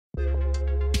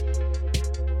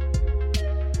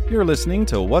You're listening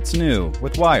to What's New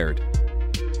with Wired.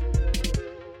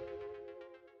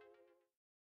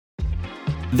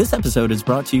 This episode is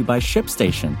brought to you by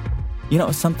ShipStation. You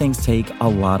know, some things take a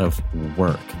lot of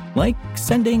work, like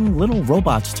sending little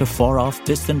robots to far-off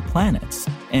distant planets.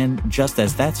 And just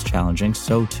as that's challenging,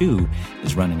 so too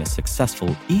is running a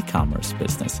successful e-commerce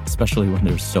business, especially when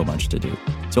there's so much to do.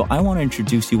 So I want to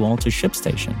introduce you all to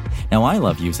ShipStation. Now, I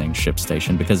love using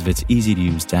ShipStation because of its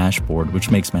easy-to-use dashboard,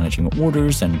 which makes managing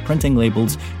orders and printing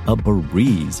labels a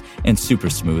breeze and super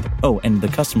smooth. Oh, and the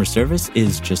customer service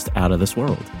is just out of this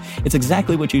world. It's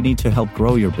exactly what you need to help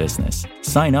grow your business.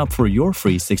 Sign up for your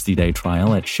free 60-day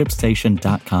trial at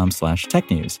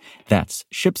shipstation.com/technews. That's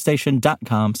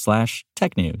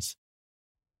shipstation.com/technews.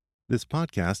 This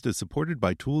podcast is supported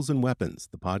by Tools and Weapons,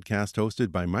 the podcast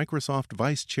hosted by Microsoft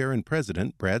Vice Chair and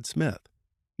President Brad Smith.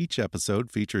 Each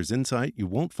episode features insight you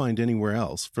won't find anywhere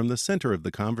else from the center of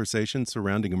the conversation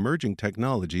surrounding emerging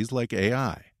technologies like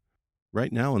AI.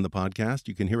 Right now on the podcast,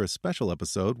 you can hear a special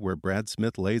episode where Brad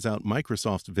Smith lays out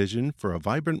Microsoft's vision for a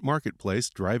vibrant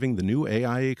marketplace driving the new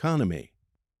AI economy.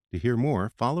 To hear more,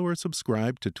 follow or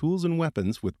subscribe to Tools and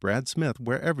Weapons with Brad Smith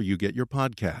wherever you get your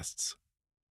podcasts.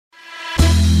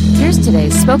 Here's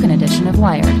today's spoken edition of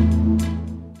Wired.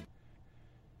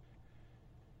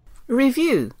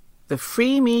 Review: The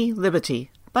Freemie Liberty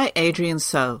by Adrian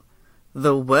So.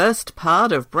 The worst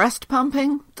part of breast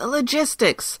pumping? The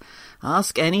logistics.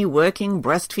 Ask any working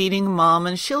breastfeeding mom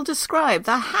and she'll describe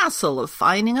the hassle of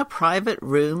finding a private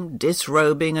room,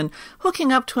 disrobing and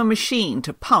hooking up to a machine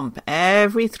to pump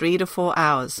every 3 to 4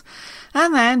 hours.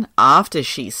 And then, after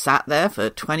she's sat there for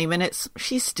 20 minutes,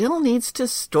 she still needs to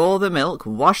store the milk,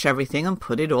 wash everything and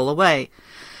put it all away.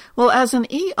 Well, as an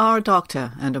ER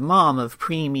doctor and a mom of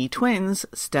preemie twins,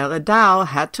 Stella Dao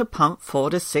had to pump 4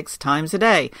 to 6 times a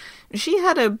day. She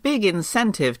had a big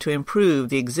incentive to improve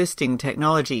the existing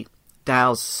technology.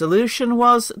 Dao's solution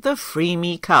was the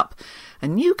Freemie cup, a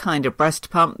new kind of breast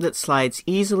pump that slides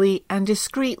easily and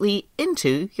discreetly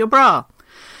into your bra.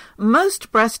 Most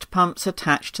breast pumps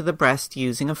attach to the breast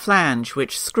using a flange,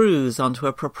 which screws onto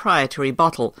a proprietary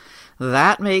bottle.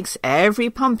 That makes every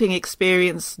pumping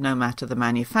experience, no matter the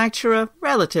manufacturer,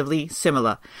 relatively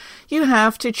similar. You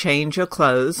have to change your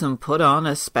clothes and put on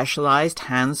a specialized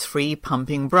hands-free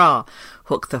pumping bra.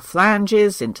 Hook the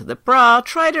flanges into the bra,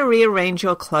 try to rearrange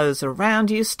your clothes around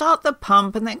you, start the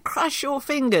pump, and then crush your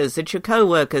fingers that your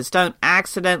co-workers don't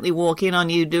accidentally walk in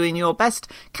on you doing your best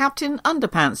Captain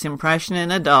Underpants impression in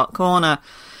a dark corner.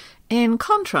 In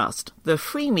contrast, the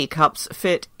Freemie cups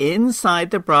fit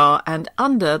inside the bra and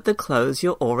under the clothes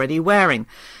you're already wearing.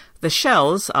 The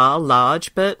shells are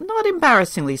large, but not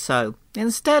embarrassingly so.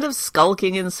 Instead of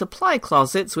skulking in supply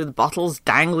closets with bottles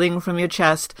dangling from your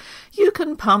chest, you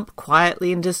can pump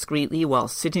quietly and discreetly while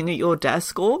sitting at your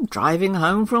desk or driving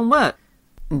home from work.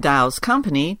 Dao's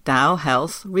company, Dao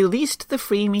Health, released the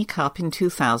Freemie cup in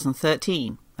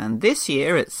 2013. And this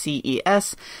year at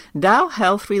CES, Dao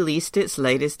Health released its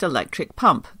latest electric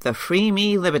pump, the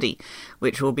Freemie Liberty,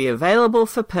 which will be available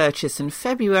for purchase in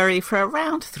February for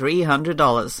around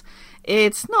 $300.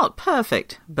 It's not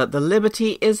perfect, but the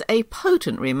Liberty is a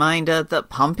potent reminder that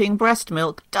pumping breast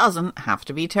milk doesn't have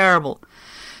to be terrible.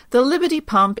 The Liberty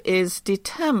pump is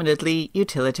determinedly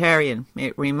utilitarian.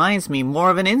 It reminds me more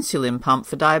of an insulin pump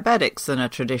for diabetics than a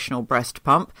traditional breast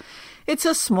pump. It's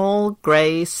a small,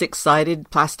 grey,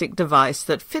 6-sided plastic device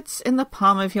that fits in the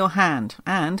palm of your hand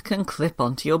and can clip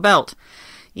onto your belt.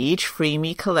 Each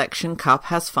Freemie collection cup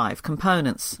has 5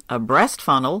 components: a breast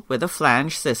funnel with a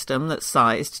flange system that's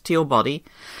sized to your body,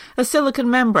 a silicone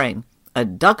membrane, a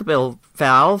duckbill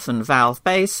valve and valve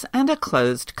base, and a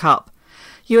closed cup.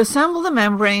 You assemble the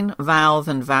membrane, valve,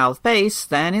 and valve base,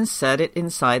 then insert it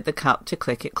inside the cup to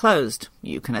click it closed.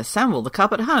 You can assemble the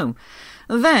cup at home.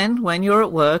 Then, when you're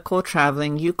at work or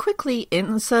traveling, you quickly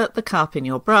insert the cup in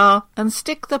your bra and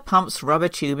stick the pump's rubber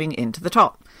tubing into the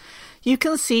top. You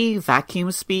can see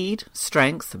vacuum speed,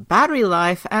 strength, battery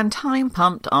life, and time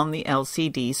pumped on the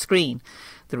LCD screen.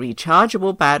 The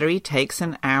rechargeable battery takes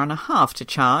an hour and a half to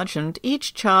charge, and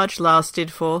each charge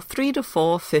lasted for 3 to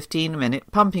 4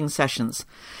 15-minute pumping sessions.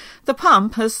 The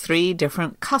pump has 3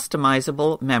 different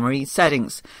customizable memory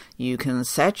settings. You can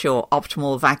set your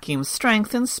optimal vacuum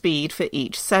strength and speed for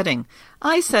each setting.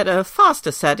 I set a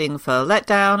faster setting for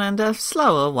letdown and a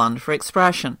slower one for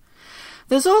expression.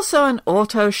 There's also an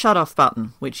auto shut-off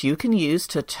button, which you can use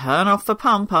to turn off the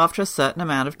pump after a certain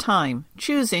amount of time,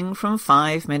 choosing from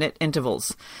 5-minute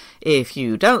intervals. If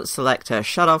you don't select a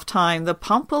shut-off time, the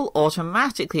pump will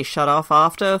automatically shut off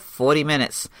after 40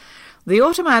 minutes. The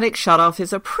automatic shut-off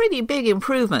is a pretty big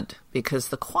improvement because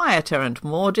the quieter and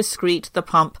more discreet the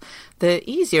pump, the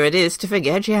easier it is to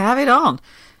forget you have it on.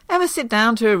 Ever sit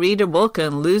down to read a book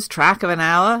and lose track of an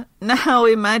hour? Now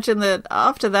imagine that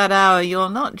after that hour you're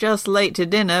not just late to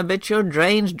dinner, but you're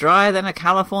drained drier than a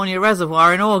California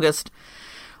reservoir in August.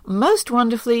 Most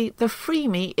wonderfully, the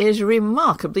Freemie is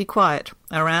remarkably quiet,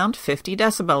 around 50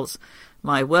 decibels.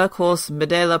 My workhorse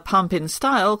Medela pump in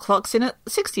style clocks in at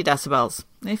 60 decibels.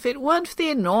 If it weren't for the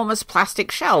enormous plastic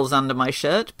shells under my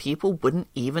shirt, people wouldn't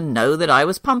even know that I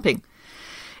was pumping.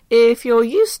 If you're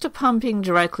used to pumping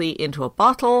directly into a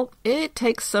bottle, it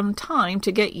takes some time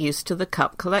to get used to the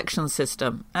cup collection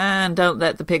system. And don't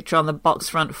let the picture on the box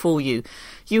front fool you.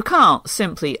 You can't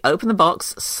simply open the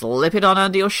box, slip it on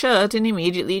under your shirt, and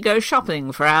immediately go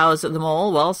shopping for hours at the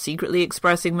mall while secretly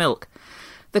expressing milk.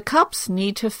 The cups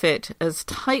need to fit as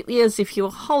tightly as if you were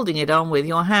holding it on with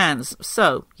your hands,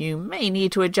 so you may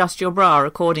need to adjust your bra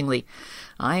accordingly.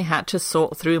 I had to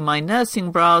sort through my nursing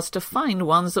bras to find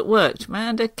ones that worked,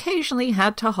 and occasionally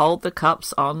had to hold the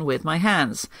cups on with my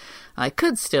hands. I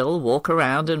could still walk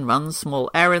around and run small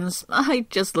errands. I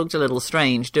just looked a little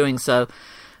strange doing so.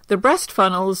 The breast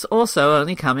funnels also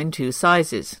only come in two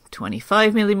sizes,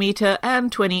 25mm and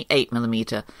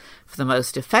 28mm. For the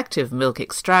most effective milk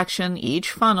extraction,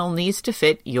 each funnel needs to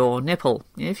fit your nipple.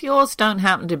 If yours don't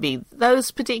happen to be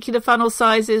those particular funnel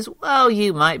sizes, well,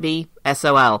 you might be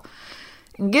SOL.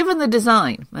 Given the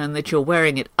design, and that you're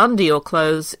wearing it under your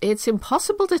clothes, it's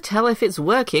impossible to tell if it's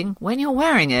working when you're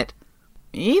wearing it.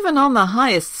 Even on the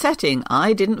highest setting,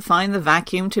 I didn't find the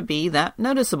vacuum to be that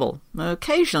noticeable.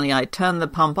 Occasionally I'd turn the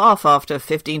pump off after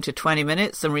 15 to 20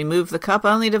 minutes and remove the cup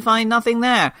only to find nothing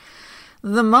there.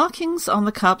 The markings on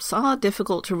the cups are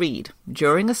difficult to read.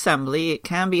 During assembly, it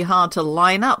can be hard to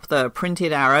line up the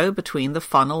printed arrow between the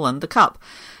funnel and the cup,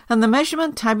 and the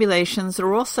measurement tabulations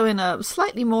are also in a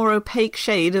slightly more opaque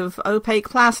shade of opaque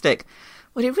plastic.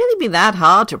 Would it really be that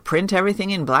hard to print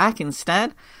everything in black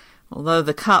instead? Although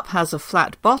the cup has a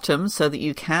flat bottom so that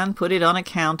you can put it on a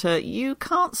counter, you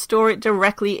can't store it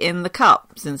directly in the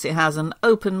cup since it has an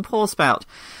open pour spout.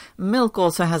 Milk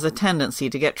also has a tendency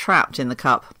to get trapped in the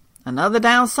cup. Another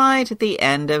downside, the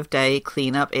end-of-day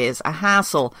cleanup is a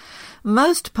hassle.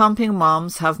 Most pumping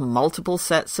moms have multiple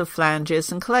sets of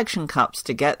flanges and collection cups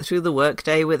to get through the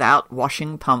workday without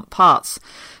washing pump parts.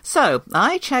 So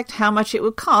I checked how much it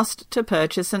would cost to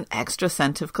purchase an extra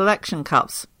set of collection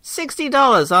cups.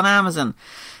 $60 on Amazon.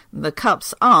 The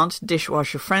cups aren't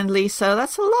dishwasher friendly, so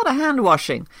that's a lot of hand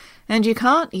washing. And you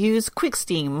can't use quick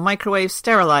steam microwave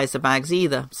sterilizer bags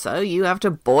either, so you have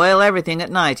to boil everything at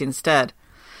night instead.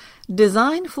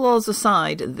 Design flaws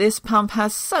aside, this pump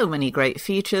has so many great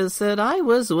features that I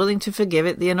was willing to forgive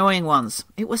it the annoying ones.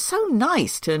 It was so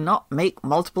nice to not make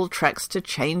multiple treks to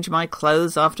change my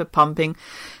clothes after pumping,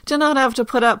 to not have to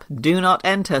put up "Do Not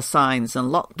Enter" signs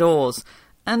and lock doors,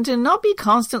 and to not be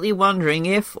constantly wondering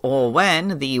if or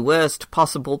when the worst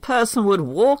possible person would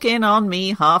walk in on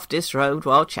me half disrobed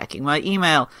while checking my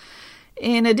email.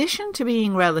 In addition to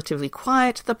being relatively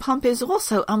quiet, the pump is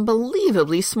also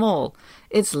unbelievably small.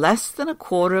 It's less than a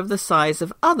quarter of the size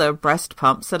of other breast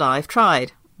pumps that I've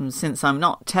tried. Since I'm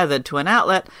not tethered to an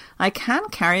outlet, I can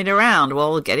carry it around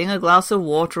while getting a glass of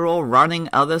water or running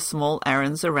other small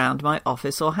errands around my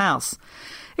office or house.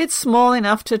 It's small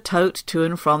enough to tote to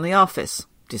and from the office,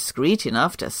 discreet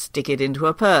enough to stick it into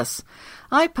a purse.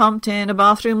 I pumped in a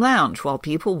bathroom lounge while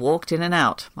people walked in and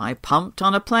out. I pumped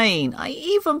on a plane. I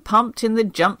even pumped in the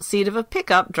jump seat of a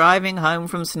pickup driving home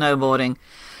from snowboarding.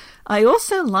 I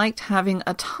also liked having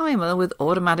a timer with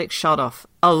automatic shut-off.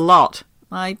 A lot.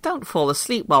 I don't fall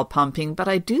asleep while pumping, but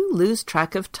I do lose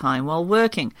track of time while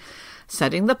working.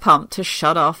 Setting the pump to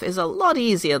shut off is a lot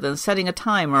easier than setting a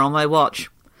timer on my watch.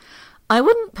 I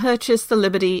wouldn't purchase the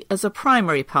Liberty as a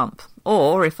primary pump,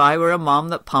 or if I were a mom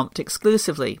that pumped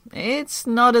exclusively. It's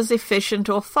not as efficient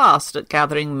or fast at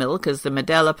gathering milk as the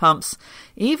Medela pumps,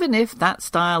 even if that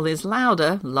style is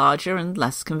louder, larger, and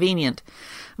less convenient.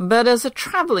 But as a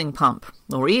travelling pump,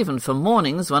 or even for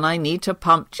mornings when I need to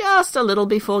pump just a little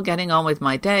before getting on with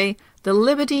my day, the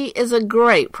Liberty is a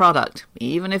great product,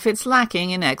 even if it's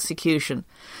lacking in execution.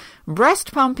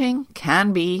 Breast pumping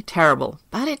can be terrible,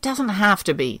 but it doesn't have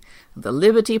to be. The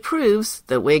Liberty proves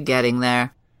that we're getting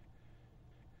there.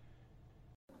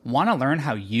 Want to learn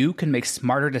how you can make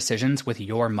smarter decisions with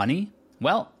your money?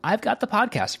 Well, I've got the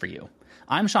podcast for you.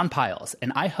 I'm Sean Piles,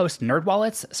 and I host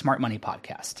NerdWallet's Smart Money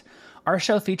Podcast. Our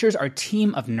show features our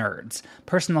team of nerds,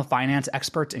 personal finance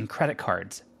experts in credit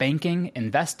cards, banking,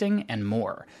 investing, and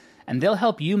more. And they'll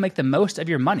help you make the most of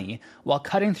your money while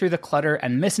cutting through the clutter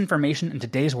and misinformation in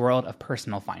today's world of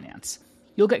personal finance.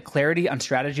 You'll get clarity on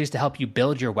strategies to help you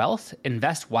build your wealth,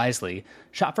 invest wisely,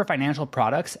 shop for financial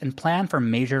products, and plan for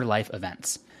major life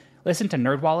events. Listen to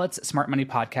NerdWallet's Smart Money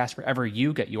Podcast wherever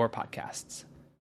you get your podcasts.